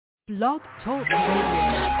Blog Talk Radio.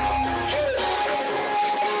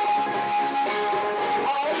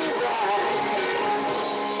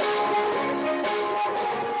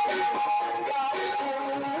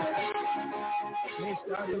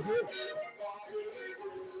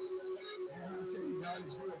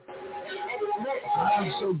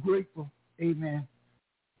 I'm so grateful, amen,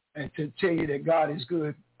 and to tell you that God is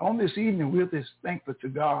good. On this evening, we're just thankful to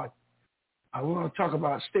God. I want to talk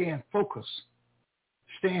about staying focused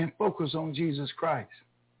on Jesus Christ.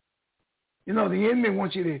 You know, the enemy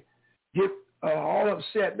wants you to get all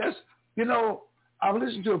upset. I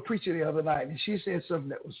listened to a preacher the other night, and she said something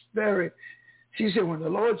that was she said when the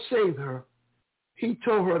Lord saved her, he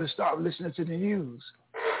told her to stop listening to the news.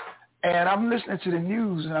 And I'm listening to the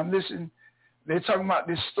news, and they're talking about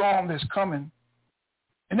this storm that's coming.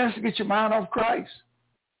 And that's to get your mind off Christ.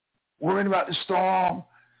 Worrying about the storm.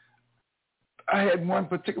 I had one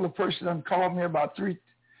particular person that called me about three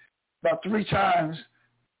times.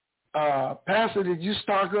 Pastor, did you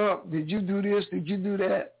stock up? Did you do this? Did you do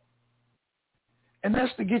that? And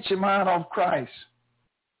that's to get your mind off Christ.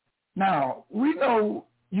 Now, we know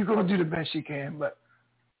you're going to do the best you can, but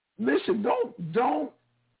listen, don't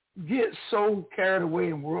get so carried away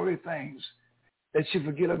in worldly things that you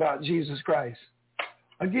forget about Jesus Christ.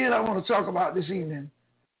 Again, I want to talk about this evening,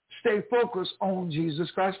 stay focused on Jesus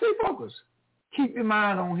Christ. Stay focused. Keep your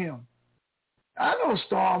mind on him. I know a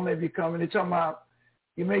storm may be coming. They're talking about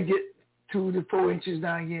you may get 2 to 4 inches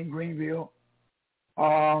down here in Greenville.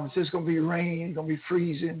 It's just going to be rain. It's going to be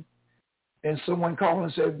freezing. And someone called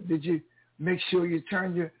and said, did you make sure you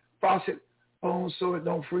turn your faucet on so it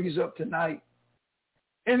don't freeze up tonight?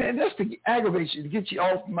 And that's to aggravate you, to get you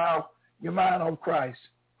off your mind on Christ.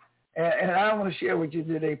 And I want to share with you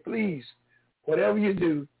today, please, whatever you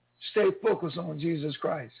do, stay focused on Jesus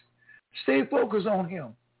Christ. Stay focused on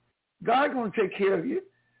him. God's going to take care of you.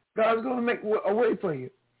 God's going to make a way for you.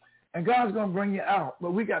 And God's going to bring you out.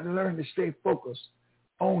 But we got to learn to stay focused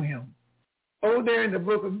on him. Over there in the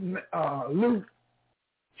book of Luke,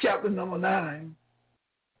 chapter number 9,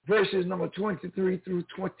 verses number 23 through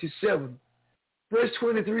 27. Verse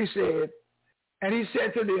 23 said, and he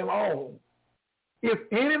said to them all, if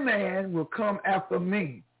any man will come after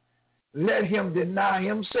me, let him deny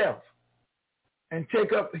himself and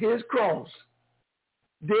take up his cross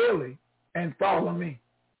daily and follow me.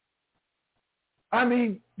 I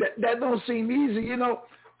mean, that don't seem easy. You know,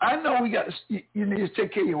 I know you need to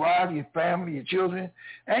take care of your wife, your family, your children,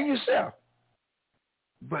 and yourself.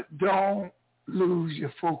 But don't lose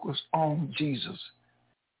your focus on Jesus.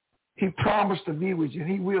 He promised to be with you,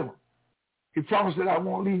 and he will. He promised that I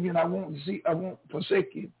won't leave you and I won't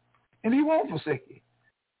forsake you. And he won't forsake you.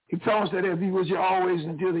 He promised that he'll be with you always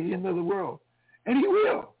until the end of the world. And he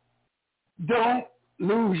will. Don't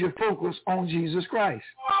lose your focus on Jesus Christ.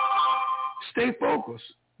 Stay focused.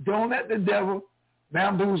 Don't let the devil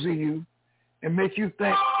bamboozle you and make you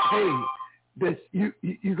think, hey, that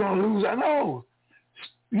you're going to lose. I know.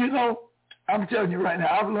 You know, I'm telling you right now,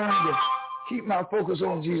 I've learned to keep my focus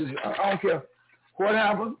on Jesus. I don't care what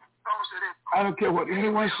happens. I don't care what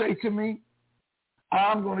anyone say to me.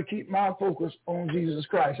 I'm going to keep my focus on Jesus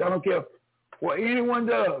Christ. I don't care what anyone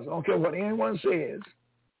does. I don't care what anyone says.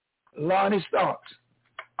 Lonnie Starks.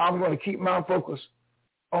 I'm going to keep my focus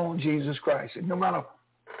on Jesus Christ. And no matter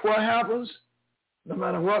what happens, no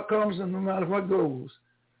matter what comes, and no matter what goes,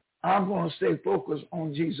 I'm going to stay focused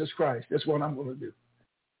on Jesus Christ. That's what I'm going to do.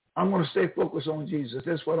 I'm going to stay focused on Jesus.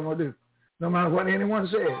 That's what I'm going to do. No matter what anyone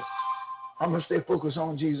says, I'm going to stay focused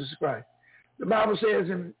on Jesus Christ. The Bible says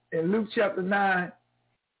in Luke chapter 9,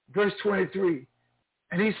 verse 23,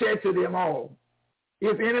 and he said to them all,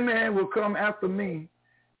 if any man will come after me,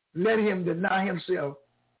 let him deny himself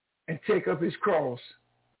and take up his cross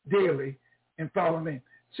daily and follow me.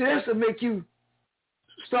 See, that's to make you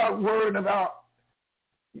start worrying about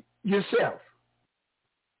yourself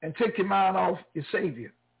and take your mind off your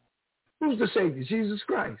Savior. Who's the Savior? Jesus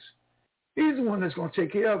Christ. He's the one that's going to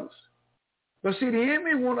take care of us. But see, the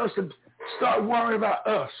enemy wants us to start worrying about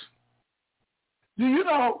us. Do you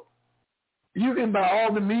know you can buy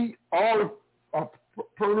all the meat, all the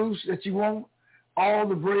produce that you want, all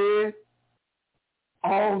the bread,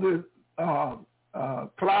 all the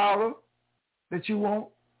flour that you want,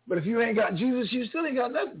 but if you ain't got Jesus, you still ain't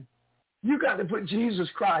got nothing. You got to put Jesus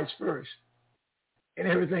Christ first in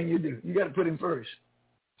everything you do. You got to put him first.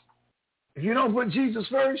 If you don't put Jesus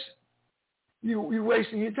first, you're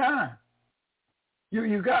wasting your time.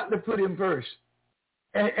 You got to put him first.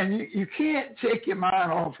 And you can't take your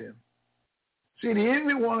mind off him. See, the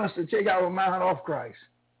enemy wants us to take our mind off Christ.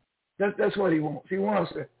 That's what he wants. He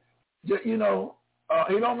wants us to, he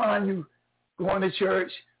don't mind you going to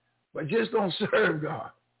church, but just don't serve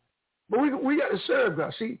God. But we got to serve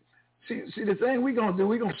God. See, the thing we're going to do,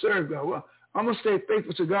 we're going to serve God. Well, I'm going to stay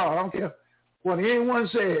faithful to God. I don't care what anyone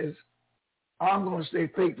says. I'm going to stay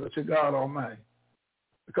faithful to God Almighty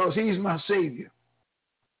because he's my Savior.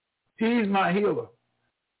 He's my healer.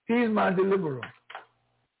 He's my deliverer.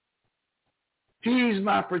 He's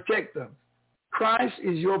my protector. Christ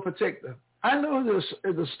is your protector. I know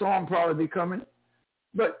there's a storm probably coming,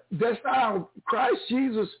 but that's not how Christ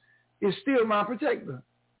Jesus is still my protector.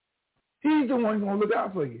 He's the one going to look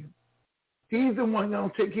out for you. He's the one going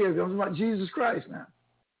to take care of you. I'm talking about Jesus Christ now.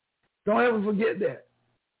 Don't ever forget that.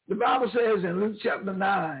 The Bible says in Luke chapter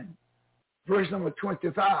 9, verse number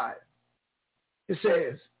 25, it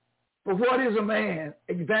says, "For what is a man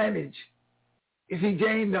advantage if he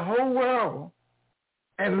gain the whole world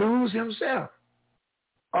and lose himself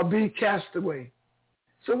or be cast away?"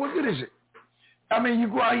 So what good is it? I mean, you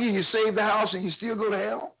go out here, you save the house, and you still go to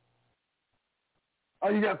hell?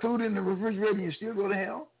 Or you got food in the refrigerator and you still go to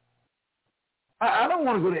hell? I don't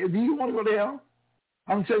want to go to hell. Do you want to go to hell?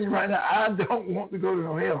 I'm telling you right now, I don't want to go to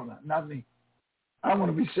no hell now. Not me. I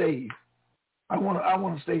want to be saved. I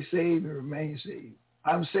want to stay saved and remain saved.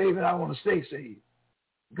 I'm saved and I want to stay saved.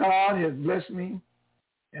 God has blessed me,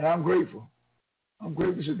 and I'm grateful. I'm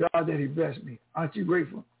grateful to God that he blessed me. Aren't you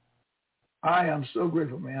grateful? I am so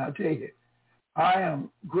grateful, man. I tell you, I am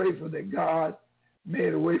grateful that God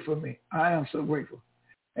made a way for me. I am so grateful.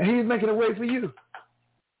 And he's making a way for you.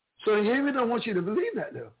 So the enemy don't want you to believe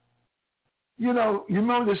that, though. You know, you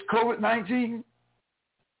remember this COVID-19?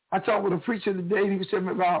 I talked with a preacher today, and he was telling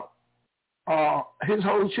me about his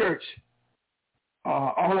whole church.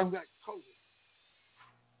 All of them got COVID.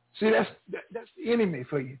 See, that's the enemy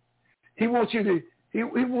for you. He wants you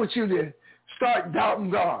to start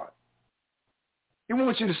doubting God. He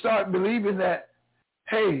wants you to start believing that,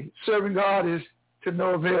 hey, serving God is to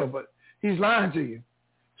no avail, but he's lying to you.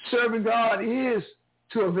 Serving God is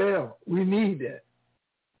to avail. We need that.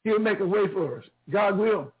 He'll make a way for us. God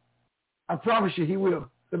will. I promise you he will.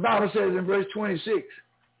 The Bible says in verse 26,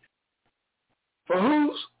 "For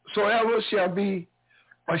whosoever shall be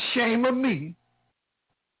ashamed of me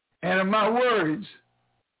and of my words,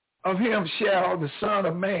 of him shall the Son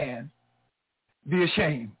of Man be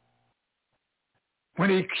ashamed, when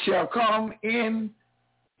he shall come in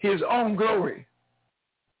his own glory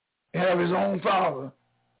and of his own Father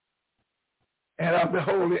and of the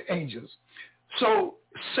holy angels." So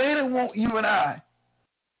Satan wants you and I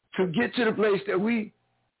to get to the place that we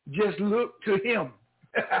just look to him.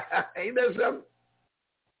 Ain't that something?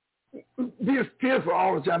 Be fearful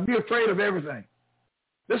all the time. Be afraid of everything.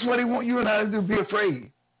 That's what he wants you and I to do, be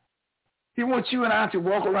afraid. He wants you and I to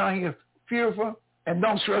walk around here fearful and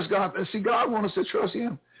don't trust God. And see, God wants us to trust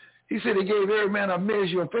him. He said he gave every man a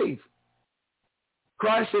measure of faith.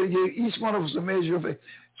 Christ said he gave each one of us a measure of faith.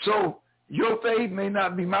 So your faith may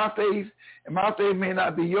not be my faith, and my faith may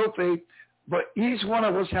not be your faith, but each one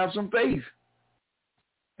of us have some faith.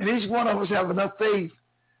 And each one of us have enough faith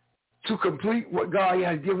to complete what God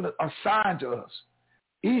has given, assigned to us.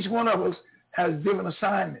 Each one of us has given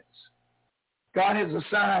assignments. God has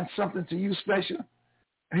assigned something to you special,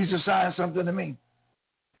 and he's assigned something to me.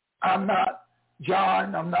 I'm not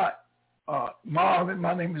John. I'm not Marvin.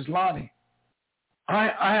 My name is Lonnie.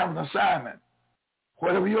 I have an assignment.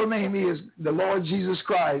 Whatever your name is, the Lord Jesus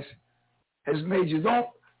Christ has made you.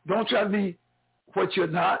 Don't try to be what you're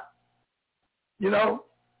not. You know,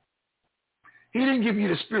 he didn't give you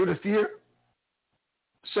the spirit of fear.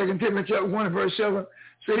 2 Timothy chapter 1 verse 7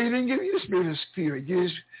 said he didn't give you the spirit of fear. He gave you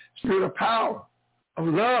the spirit of power, of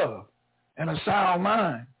love, and a sound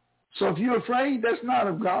mind. So if you're afraid, that's not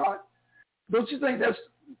of God. Don't you think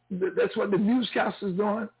that's what the newscasters is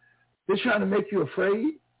doing? They're trying to make you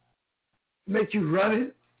afraid, make you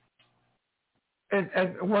running.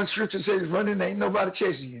 And one scripture says, running ain't nobody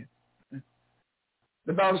chasing you.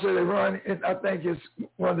 The Bible says they run, and I think it's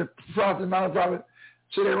one of the prophets, Mount Prophet,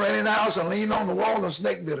 so they ran in the house and leaned on the wall and a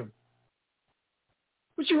snake bit them.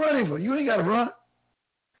 What you running for? You ain't got to run.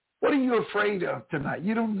 What are you afraid of tonight?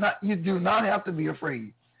 You do not have to be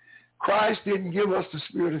afraid. Christ didn't give us the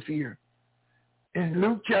spirit of fear. In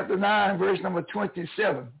Luke chapter 9, verse number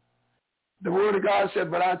 27, the word of God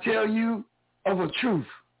said, "But I tell you of a truth,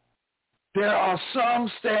 there are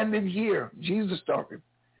some standing here," Jesus talking,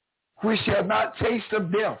 "which shall not taste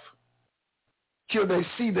of death till they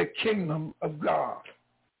see the kingdom of God."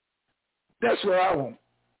 That's what I want.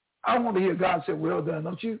 I want to hear God say, "Well done,"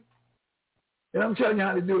 don't you? And I'm telling you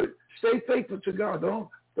how to do it. Stay faithful to God.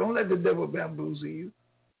 Don't let the devil bamboozle you.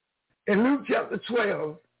 In Luke chapter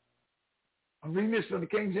 12, I'm reading this from the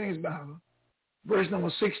King James Bible, verse number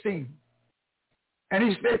 16. And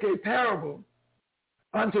he spake a parable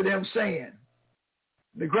unto them, saying,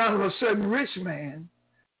 the ground of a certain rich man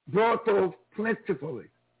brought forth plentifully.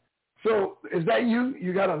 So is that you?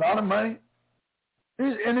 You got a lot of money?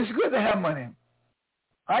 And it's good to have money.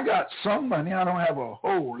 I got some money. I don't have a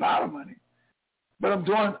whole lot of money. But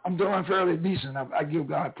I'm doing fairly decent. I give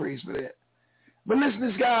God praise for that. But listen,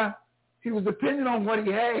 this guy, he was dependent on what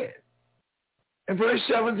he had. In verse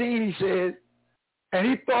 17, he said, and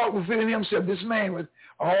he thought within himself, this man with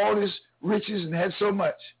all his riches and had so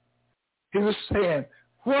much, he was saying,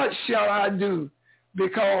 what shall I do?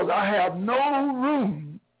 Because I have no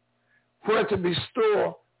room where to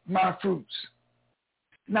bestow my fruits.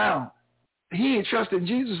 Now, he ain't trusting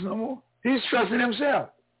Jesus no more. He's trusting himself.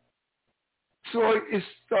 So he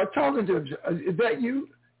started talking to him. Is that you?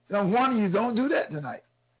 And I'm warning you, don't do that tonight.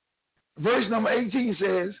 Verse number 18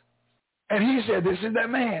 says, and he said, this is that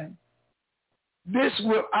man. This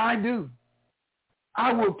will I do.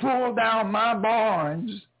 I will pull down my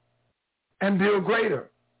barns and build greater.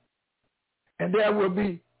 And there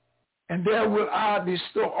will I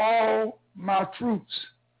bestow all my fruits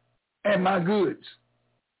and my goods.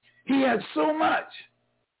 He had so much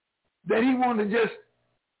that he wanted to just,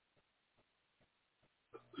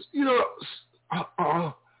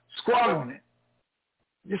 squat on it.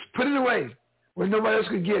 Just put it away where nobody else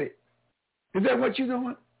could get it. Is that what you're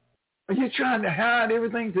doing? Are you trying to hide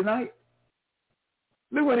everything tonight?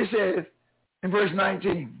 Look what he says in verse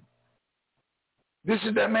 19. This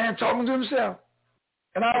is that man talking to himself.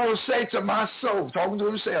 And I will say to my soul, talking to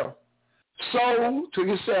himself, soul, to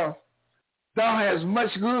yourself, thou hast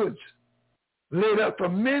much goods laid up for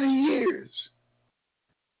many years.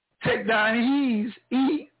 Take thine ease,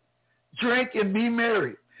 eat, drink, and be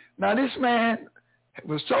merry. Now this man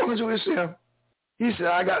was talking to himself. He said,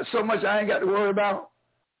 I got so much I ain't got to worry about.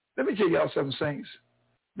 Let me tell y'all something, saints.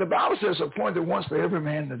 The Bible says appointed once for every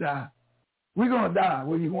man to die. We're going to die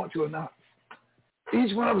whether you want to or not.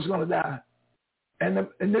 Each one of us is going to die. And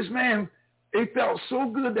this man, it felt so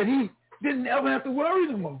good that he didn't ever have to worry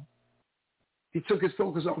no more. He took his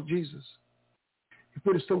focus off Jesus. He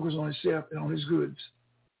put his focus on himself and on his goods.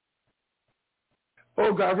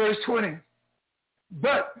 Oh God, verse 20.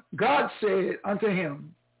 But God said unto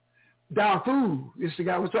him, thou fool, this is the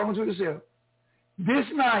guy who was talking to himself, this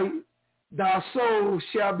night thy soul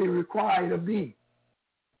shall be required of thee.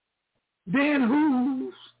 Then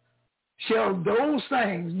whose shall those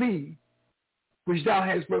things be which thou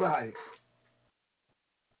hast provided?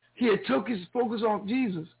 He had took his focus off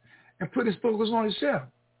Jesus and put his focus on himself.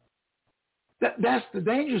 That's the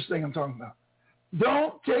dangerous thing I'm talking about.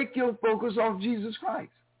 Don't take your focus off Jesus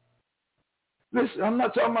Christ. Listen, I'm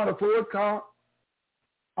not talking about a Ford car.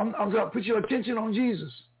 I'm going to put your attention on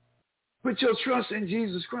Jesus. Put your trust in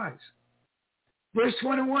Jesus Christ. Verse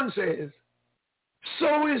 21 says,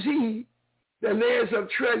 so is he that layers up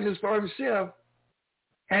treasures for himself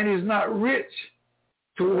and is not rich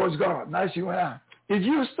towards God. Now, that's you and I. If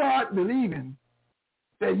you start believing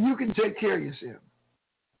that you can take care of yourself.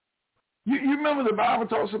 You remember the Bible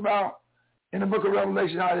talks about in the book of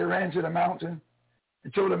Revelation how they ran to the mountain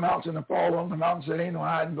and told the mountain to fall on. The mountain said, ain't no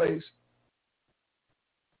hiding place.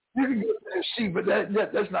 You can get that sheep, but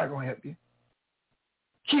that's not going to help you.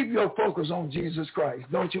 Keep your focus on Jesus Christ.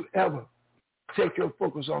 Don't you ever take your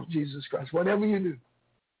focus off Jesus Christ. Whatever you do,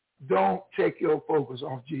 don't take your focus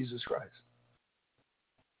off Jesus Christ.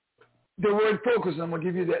 The word focus, I'm going to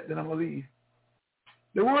give you that, then I'm going to leave.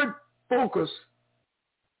 The word focus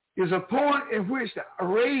is a point in which the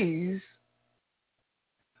rays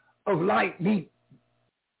of light meet.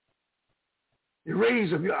 The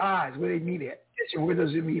rays of your eyes, where they meet at. Where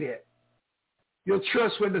does it meet at? Your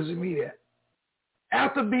trust, where does it meet at?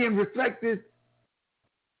 After being reflected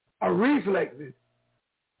or reflected,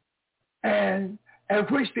 and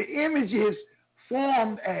at which the image is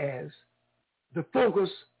formed as the focus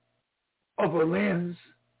of a lens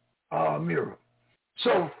mirror.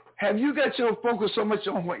 So have you got your focus so much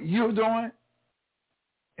on what you're doing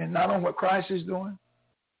and not on what Christ is doing?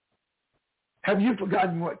 Have you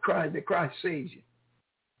forgotten that Christ saves you?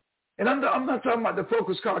 And I'm not talking about the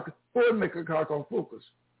focus car. Ford make a car called Focus.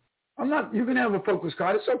 You can have a focus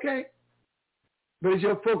car. It's okay. But it's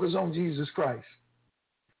your focus on Jesus Christ.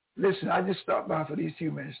 Listen, I just stopped by for these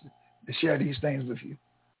few minutes to share these things with you.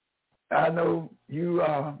 I know you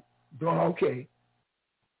are doing okay.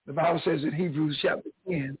 The Bible says in Hebrews chapter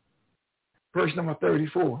 10, verse number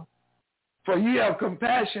 34, for ye have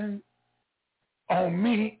compassion on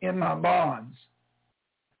me in my bonds,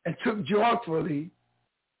 and took joyfully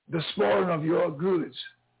the spoiling of your goods,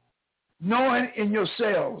 knowing in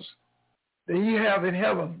yourselves that ye have in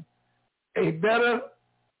heaven a better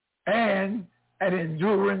and and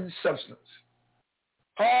enduring substance.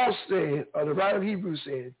 Paul said, or the writer of Hebrews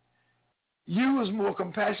said, you was more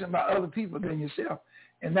compassionate about other people than yourself,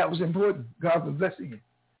 and that was important. God was blessing you.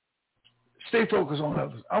 Stay focused on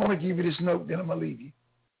others. I want to give you this note, then I'm going to leave you.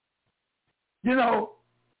 You know,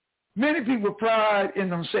 many people pride in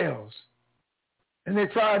themselves, and they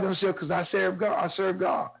pride themselves because I serve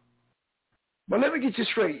God. But let me get you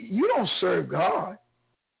straight. You don't serve God.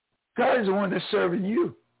 God is the one that's serving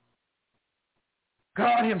you.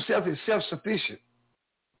 God himself is self-sufficient.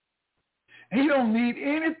 He don't need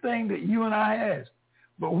anything that you and I has,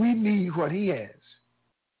 but we need what he has.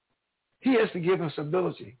 He has to give us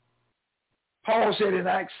ability. Paul said in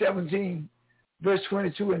Acts 17, verse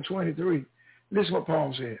 22 and 23, listen what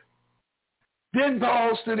Paul said. Then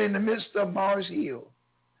Paul stood in the midst of Mars Hill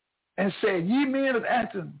and said, ye men of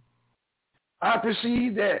Athens, I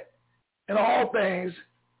perceive that in all things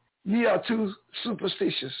ye are too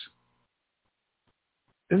superstitious.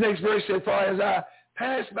 The next verse said, for as I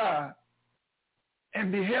passed by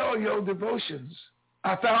and beheld your devotions,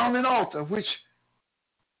 I found an altar which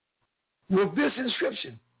with this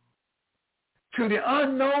inscription, to the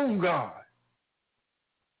unknown God,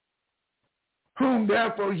 whom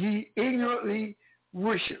therefore ye ignorantly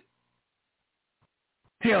worship.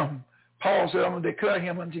 Him, Paul said, I'm going to declare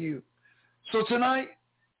him unto you. So tonight,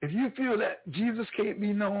 if you feel that Jesus can't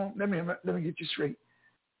be known, let me get you straight.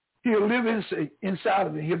 He'll live inside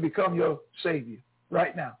of you. He'll become your Savior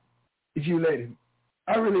right now, if you let him.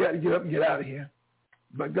 I really got to get up and get out of here.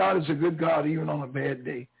 But God is a good God even on a bad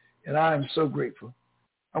day. And I am so grateful.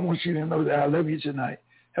 I want you to know that I love you tonight.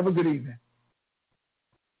 Have a good evening.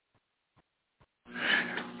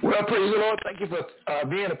 Well, praise the Lord. Thank you for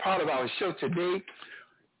being a part of our show today.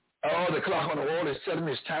 Oh, the clock on the wall is telling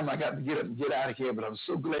me it's time I got to get up and get out of here, but I'm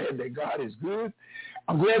so glad that God is good.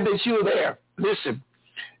 I'm glad that you're there. Listen,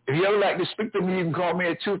 if you ever like to speak to me, you can call me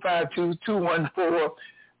at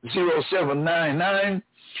 252-214-0799.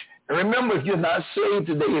 And remember, if you're not saved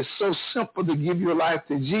today, it's so simple to give your life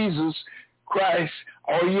to Jesus Christ.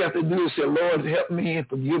 All you have to do is say, Lord, help me and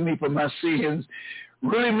forgive me for my sins.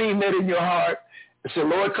 Really mean that in your heart. And say,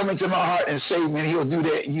 Lord, come into my heart and save me. And he'll do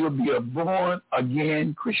that, and you'll be a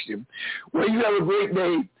born-again Christian. Well, you have a great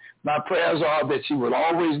day. My prayers are that you will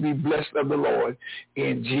always be blessed of the Lord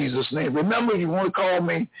in Jesus' name. Remember, you want to call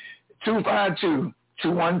me,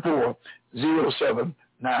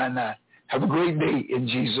 252-214-0799. Have a great day in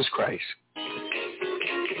Jesus Christ.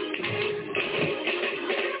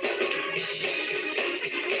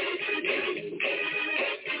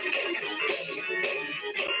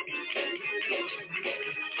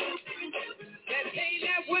 That thing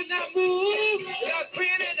that would not move, without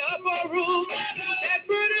praying in the upper room.